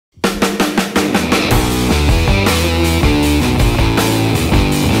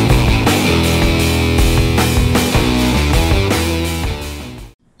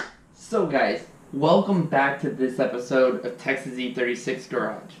Welcome back to this episode of Texas E36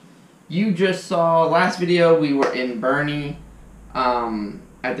 Garage. You just saw last video we were in Bernie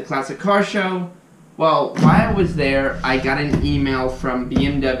at the Classic Car Show. Well, while I was there, I got an email from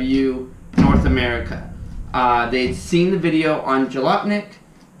BMW North America. They'd seen the video on Jalopnik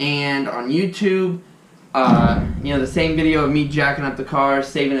and on YouTube. The same video of me jacking up the car,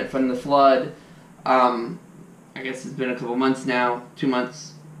 saving it from the flood. I guess it's been a couple months now, 2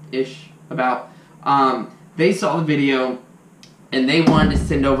 months-ish about. They saw the video and they wanted to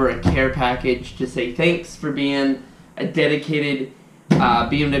send over a care package to say thanks for being a dedicated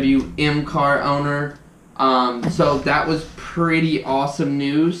BMW M car owner. So that was pretty awesome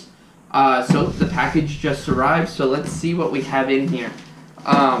news. So the package just arrived, so let's see what we have in here.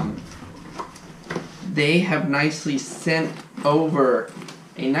 They have nicely sent over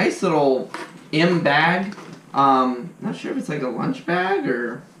a nice little M bag. Not sure if it's like a lunch bag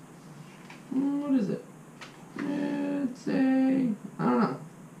or what is it? It's a, I don't know.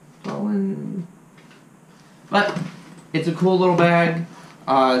 It's all in, but it's a cool little bag.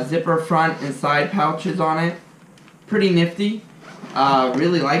 Zipper front and side pouches on it. Pretty nifty.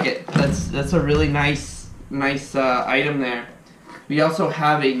 Really like it. That's a really nice item there. We also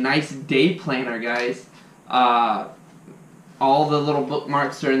have a nice day planner, guys. All the little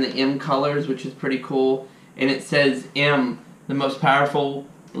bookmarks are in the M colors, which is pretty cool. And it says M, the most powerful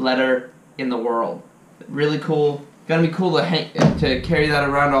letter in the world. Really cool. Gonna be cool to carry that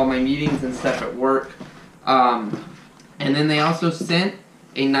around all my meetings and stuff at work. And then they also sent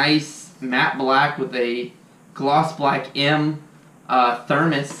a nice matte black with a gloss black M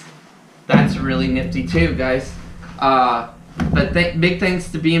thermos. That's really nifty too, guys. But big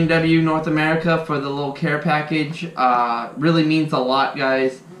thanks to BMW North America for the little care package. Really means a lot,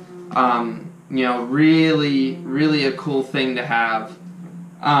 guys. Really a cool thing to have.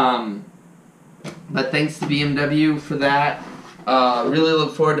 But thanks to BMW for that. Really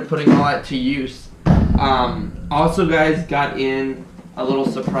look forward to putting all that to use. Also, guys, got in a little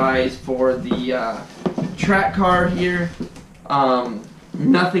surprise for the track car here.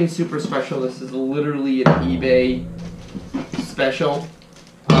 Nothing super special. This is literally an eBay special.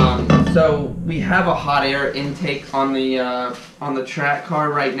 So we have a hot air intake on the track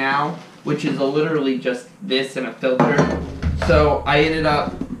car right now, which is literally just this and a filter. So I ended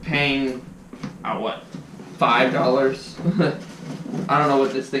up paying what, $5? I don't know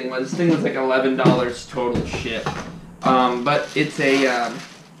what this thing was. This thing was like $11 total ship. But it's a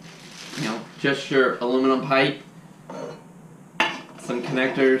just your aluminum pipe, some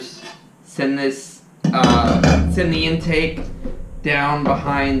connectors. Send the intake down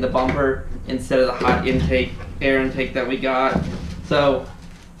behind the bumper instead of the hot air intake that we got. So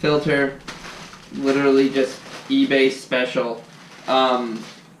filter, literally just eBay special.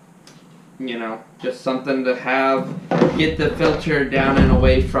 Just something to have. Get the filter down and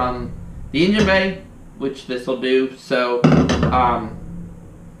away from the engine bay, which this will do. So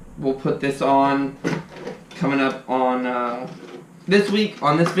we'll put this on coming up on this week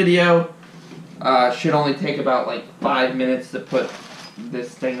on this video. Should only take about like 5 minutes to put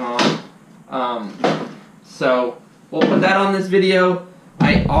this thing on. So we'll put that on this video.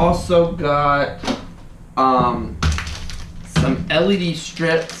 I also got some LED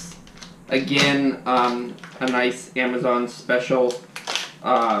strips. Again, a nice Amazon special.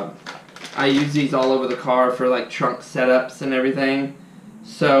 I use these all over the car for like trunk setups and everything.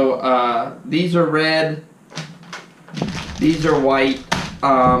 So these are red. These are white.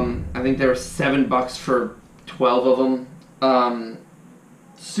 I think they were $7 for 12 of them.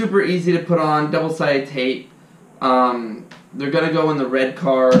 Super easy to put on, double-sided tape. They're gonna go in the red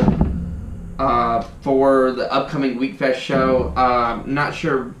car for the upcoming Week Fest show. Not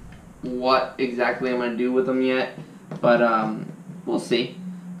sure what exactly I'm gonna do with them yet, but we'll see.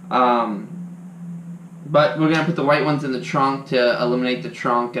 But we're gonna put the white ones in the trunk to illuminate the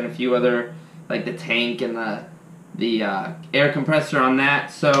trunk and a few other, like the tank and the air compressor on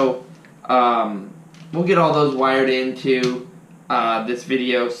that. So we'll get all those wired into this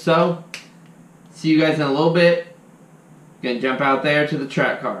video. So see you guys in a little bit. Gonna jump out there to the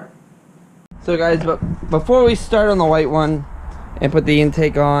track car. So guys, but before we start on the white one and put the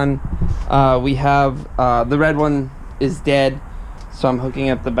intake on, we have the red one is dead, so I'm hooking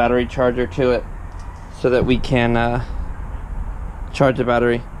up the battery charger to it so that we can charge the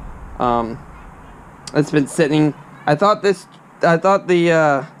battery. It's been sitting. I thought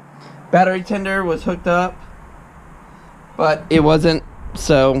the battery tender was hooked up, but it wasn't.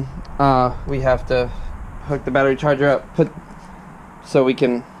 So we have to hook the battery charger up, so we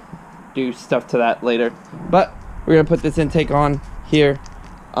can do stuff to that later. But we're gonna put this intake on here.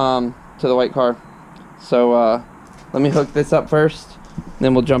 to the white car. So let me hook this up first,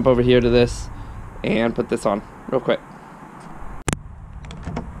 then we'll jump over here to this and put this on real quick.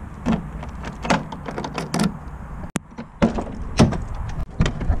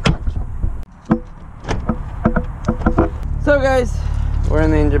 So guys, we're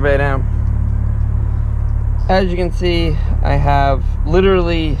in the engine bay now. As you can see, I have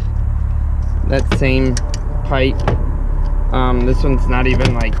literally that same pipe. This one's not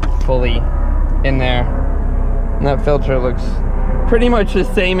even like fully in there. And that filter looks pretty much the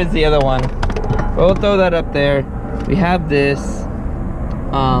same as the other one. We'll throw that up there. We have this,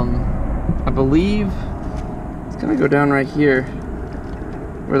 I believe it's gonna go down right here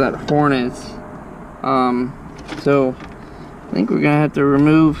where that horn is. So I think we're gonna have to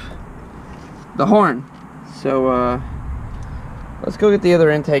remove the horn. So let's go get the other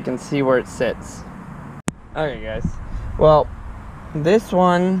intake and see where it sits. Okay guys, well, this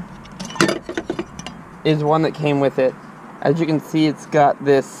one is one that came with it. As you can see, it's got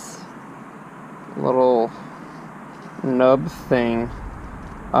this little nub thing,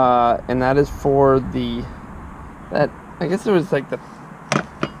 and that is for the, I guess it was like the,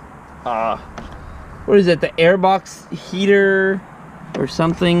 what is it, the airbox heater or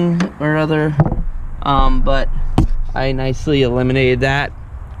something or other, but I nicely eliminated that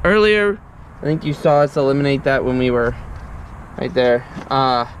earlier. I think you saw us eliminate that when we were right there,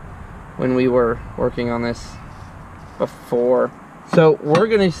 when we were working on this before. So we're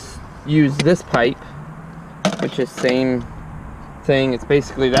gonna use this pipe, which is same thing. It's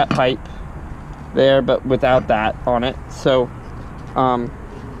basically that pipe there, but without that on it. So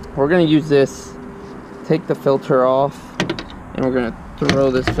we're gonna use this, take the filter off, and we're gonna throw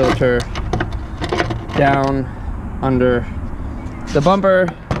this filter down under the bumper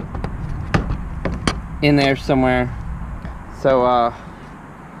in there somewhere. So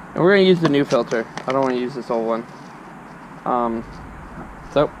and we're gonna use the new filter. I don't want to use this old one.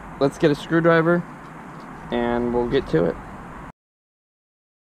 So let's get a screwdriver and we'll get to it.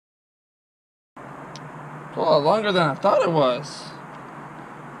 It's a lot longer than I thought it was.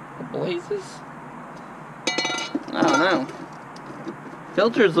 The blazes? I don't know.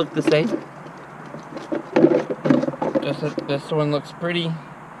 Filters look the same. Just that this one looks pretty.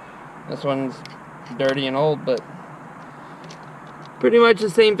 This one's dirty and old, but pretty much the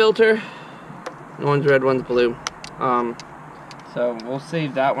same filter. One's red, one's blue. So we'll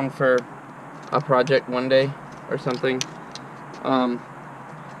save that one for a project one day or something.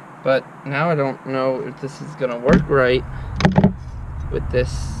 But now I don't know if this is gonna work right with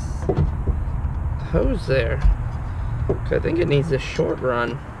this hose there. I think it needs a short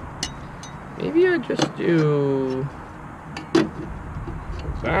run. Maybe I just do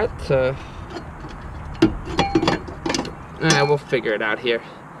that. We'll figure it out here.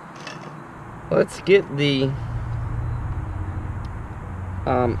 Let's get the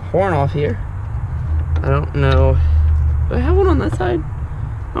horn off here. I don't know. Do I have one on that side?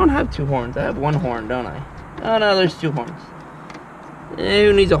 I don't have two horns. I have one horn, don't I? Oh no, there's two horns.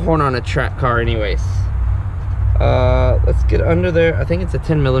 Who needs a horn on a track car anyways? Let's get under there. I think it's a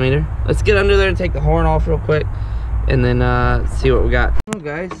 10mm. Let's get under there and take the horn off real quick, and then see what we got. Oh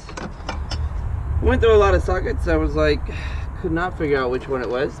guys, went through a lot of sockets. I was like, could not figure out which one it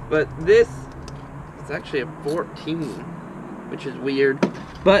was, but this is actually a 14, which is weird.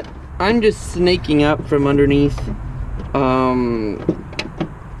 But I'm just snaking up from underneath.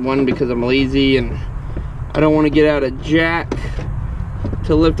 One, because I'm lazy and I don't want to get out a jack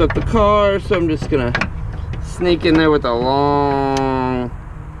to lift up the car, so I'm just gonna snake in there with a long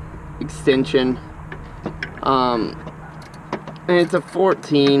extension. And it's a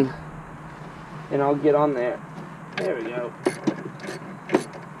 14, and I'll get on there. There we go.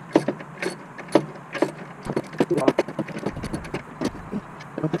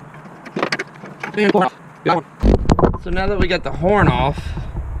 So now that we got the horn off,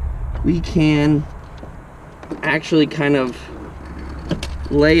 we can actually kind of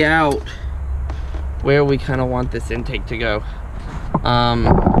lay out where we kind of want this intake to go.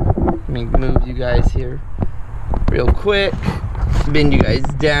 Let me move you guys here real quick, bend you guys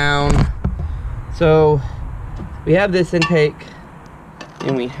down. So we have this intake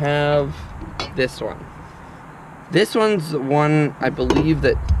and we have this one. This one's the one I believe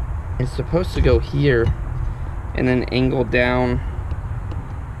that is supposed to go here and then angle down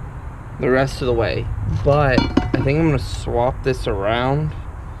the rest of the way, but I think I'm gonna swap this around.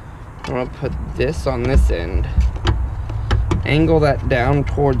 I'm gonna put this on this end, angle that down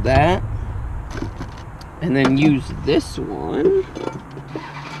toward that, and then use this one.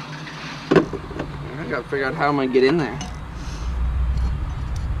 I gotta figure out how I'm gonna get in there.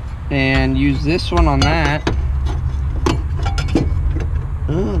 and use this one on that.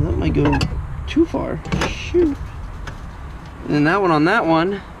 Oh, that might go too far. Shoot. And then that one on that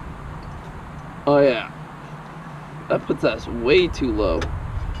one. Oh yeah. That puts us way too low.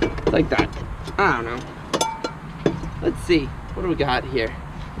 Like that. I don't know. Let's see. What do we got here?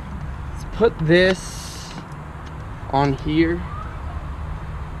 Let's put this on here.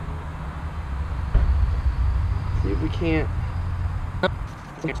 See if we can't.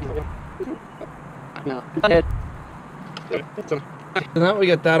 No. So now we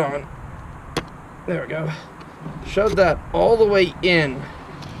got that on. There we go. Shove that all the way in.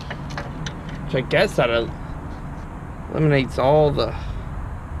 Which I guess that eliminates all the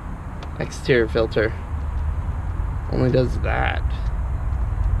exterior filter. Only does that.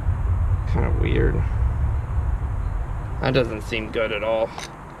 Kind of weird. That doesn't seem good at all.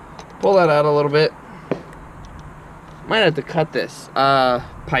 Pull that out a little bit. Might have to cut this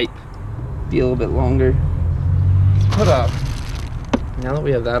pipe. Be a little bit longer. Let's put up. Now that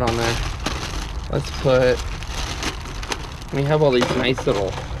we have that on there, let's put. We have all these nice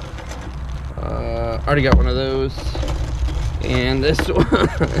little. Already got one of those, and this one.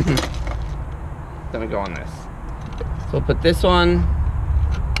 Gonna go on this. So we'll put this one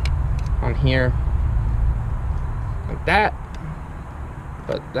on here, like that.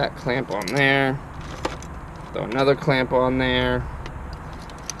 Put that clamp on there. Throw another clamp on there.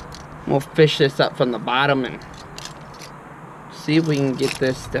 We'll fish this up from the bottom and see if we can get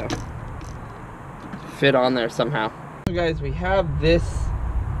this to fit on there somehow. So guys, we have this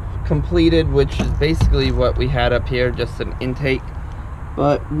completed, which is basically what we had up here, just an intake.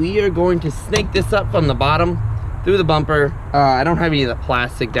 But we are going to snake this up from the bottom through the bumper. I don't have any of the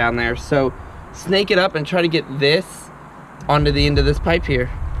plastic down there, so snake it up and try to get this onto the end of this pipe here.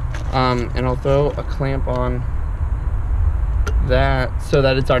 And I'll throw a clamp on that so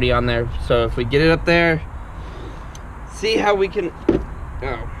that it's already on there. So if we get it up there, see how we can.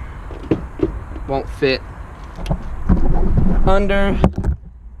 Oh, won't fit under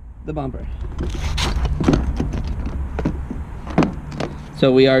the bumper.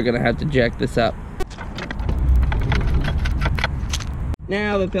 So we are gonna have to jack this up.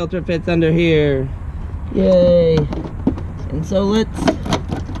 Now the filter fits under here. Yay! And so let's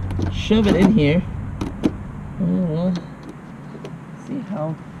shove it in here. See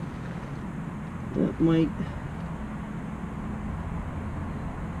how that might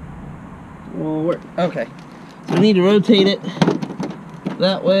will work. Okay, so we need to rotate it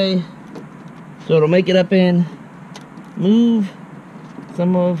that way so it'll make it up in. Move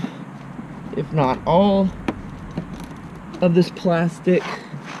some of, if not all, of this plastic.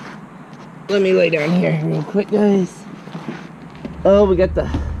 Let me lay down here real quick, guys. Oh, we got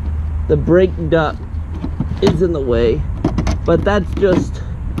the brake duct is in the way, but that's just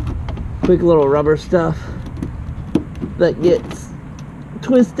quick little rubber stuff that gets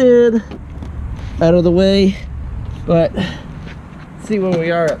twisted out of the way. But see where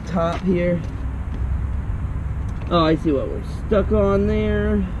we are up top here. Oh, I see what we're stuck on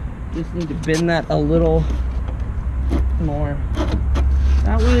there. Just need to bend that a little more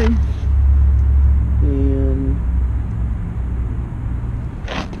that way. And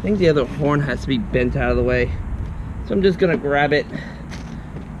I think the other horn has to be bent out of the way. So I'm just gonna grab it.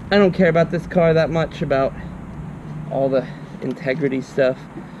 I don't care about this car that much, about all the integrity stuff.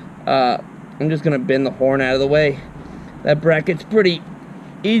 I'm just gonna bend the horn out of the way. That bracket's pretty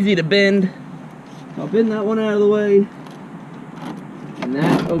easy to bend. I'll bend that one out of the way. And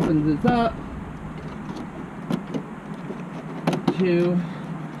that opens this up to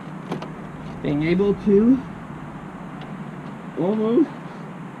being able to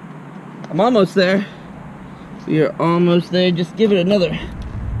I'm almost there. We are almost there. Just give it another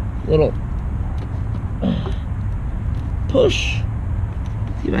little push.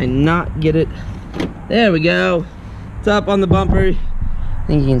 See if I not get it. There we go. It's up on the bumper. I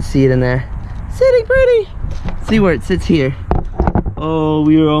think you can see it in there. Sitting pretty. See where it sits here. Oh,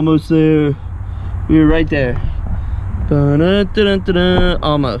 we are almost there. We are right there.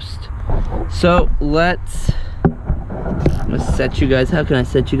 Almost. So let's. I'm gonna set you guys. How can I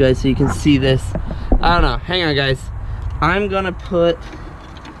set you guys so you can see this? I don't know. Hang on, guys. I'm gonna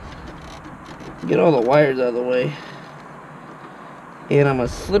get all the wires out of the way, and I'm gonna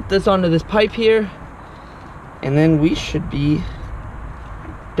slip this onto this pipe here, and then we should be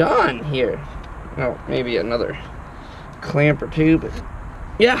done here. Oh, maybe another clamp or two, but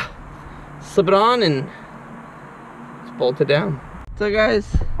yeah, slip it on and let's bolt it down. So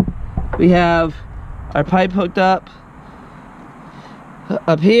guys, we have our pipe hooked up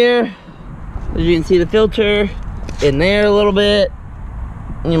here. As you can see, the filter in there a little bit,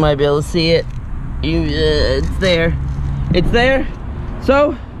 You might be able to see it. It's there. It's there.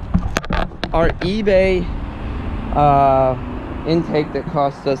 So, our eBay intake that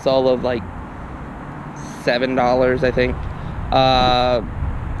cost us all of like $7, I think,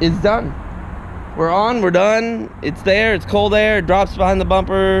 is done. We're on, we're done. It's there, it's cold air, it drops behind the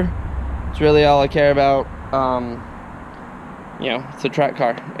bumper. It's really all I care about. You know, it's a track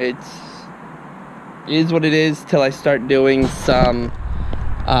car. It is what it is till I start doing some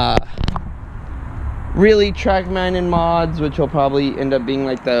really track mining mods, which will probably end up being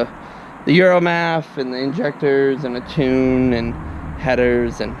like the Euromath and the injectors and a tune and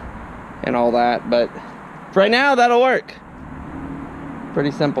headers and all that. But for right now, that'll work.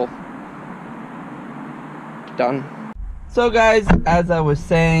 Pretty simple. Done. So guys, as I was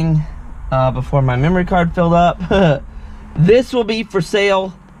saying before my memory card filled up, this will be for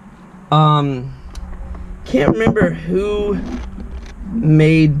sale. Can't remember who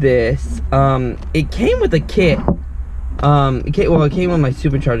made this. It came with a kit. It came with my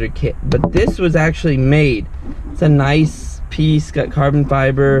supercharger kit, but this was actually made. It's a nice piece, got carbon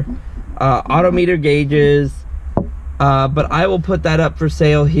fiber, autometer gauges, but I will put that up for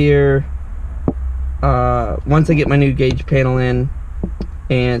sale here once I get my new gauge panel in,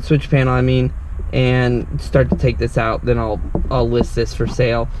 and switch panel I mean, and start to take this out. Then I'll list this for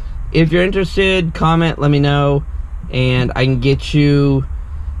sale. If you're interested, comment, let me know, and I can get you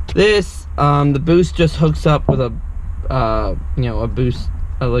this. The boost just hooks up with a you know, a boost,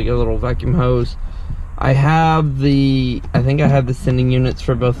 like a little vacuum hose. I think I have the sending units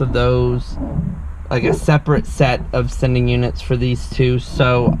for both of those, like a separate set of sending units for these two.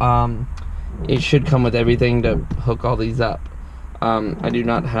 So it should come with everything to hook all these up. I do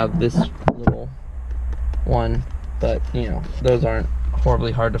not have this little one, but you know, those aren't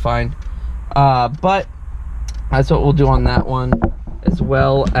horribly hard to find. But that's what we'll do on that one, as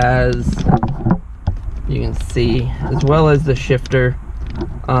well as, you can see, as well as the shifter.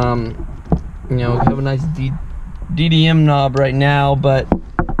 You know, we have a nice DDM knob right now, but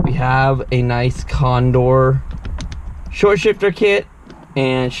we have a nice Condor short shifter kit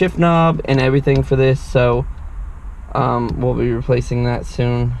and shift knob and everything for this. So we'll be replacing that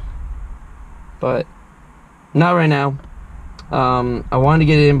soon, but not right now. I wanted to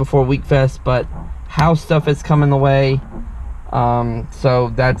get it in before Weekfest, but house stuff is coming the way,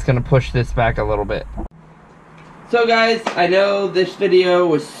 so that's gonna push this back a little bit. So guys, I know this video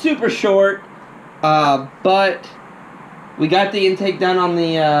was super short, but we got the intake done on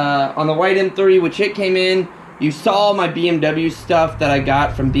the white M3, which it came in. You saw my BMW stuff that I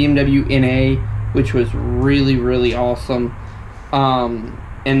got from BMW NA, which was really, really awesome.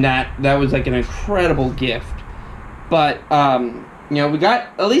 And that was like an incredible gift. But you know, we got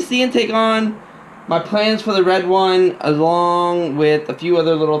at least the intake on. My plans for the red one, along with a few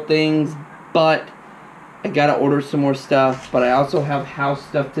other little things, but I gotta order some more stuff. But I also have house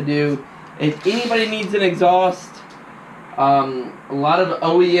stuff to do. If anybody needs an exhaust, a lot of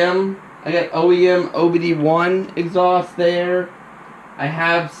OEM. I got OEM OBD1 exhaust there. I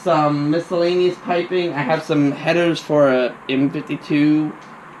have some miscellaneous piping. I have some headers for a M52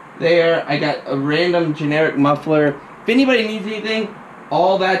 there. I got a random generic muffler. If anybody needs anything,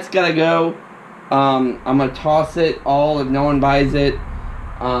 all that's gotta go. I'm gonna toss it all if no one buys it.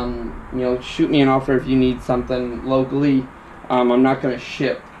 You know, shoot me an offer if you need something locally. I'm not gonna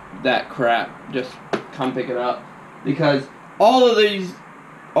ship that crap. Just come pick it up, because all of these,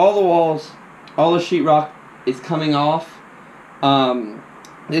 all the walls, all the sheetrock is coming off.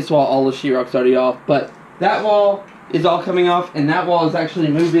 This wall, all the sheetrock's already off, but that wall is all coming off, and that wall is actually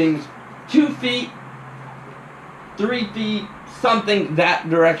moving 2 feet, 3 feet, something that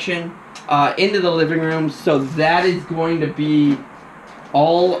direction, into the living room. So that is going to be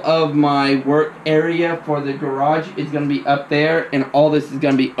all of my work area for the garage is going to be up there, and all this is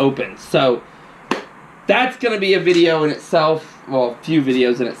going to be open. So that's going to be a video in itself, well, a few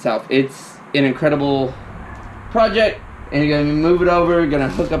videos in itself. It's an incredible project, and you're going to move it over, going to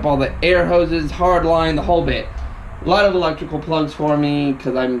hook up all the air hoses, hard line, the whole bit. A lot of electrical plugs for me,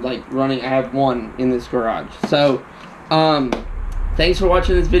 because I'm like running, I have one in this garage. So thanks for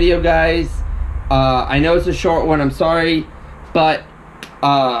watching this video, guys. I know it's a short one, I'm sorry, but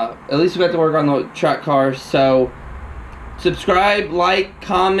at least we got to work on the track car. So subscribe, like,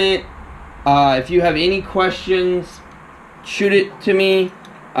 comment. If you have any questions, shoot it to me.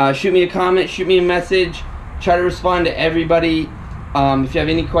 Shoot me a comment, shoot me a message. Try to respond to everybody. If you have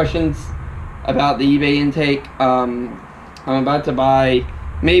any questions about the eBay intake, I'm about to buy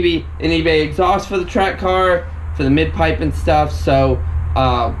maybe an eBay exhaust for the track car, for the mid pipe and stuff. So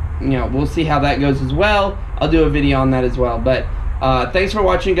you know, we'll see how that goes as well. I'll do a video on that as well. But Thanks for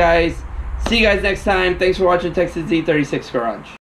watching, guys. See you guys next time. Thanks for watching Texas E36 Garage.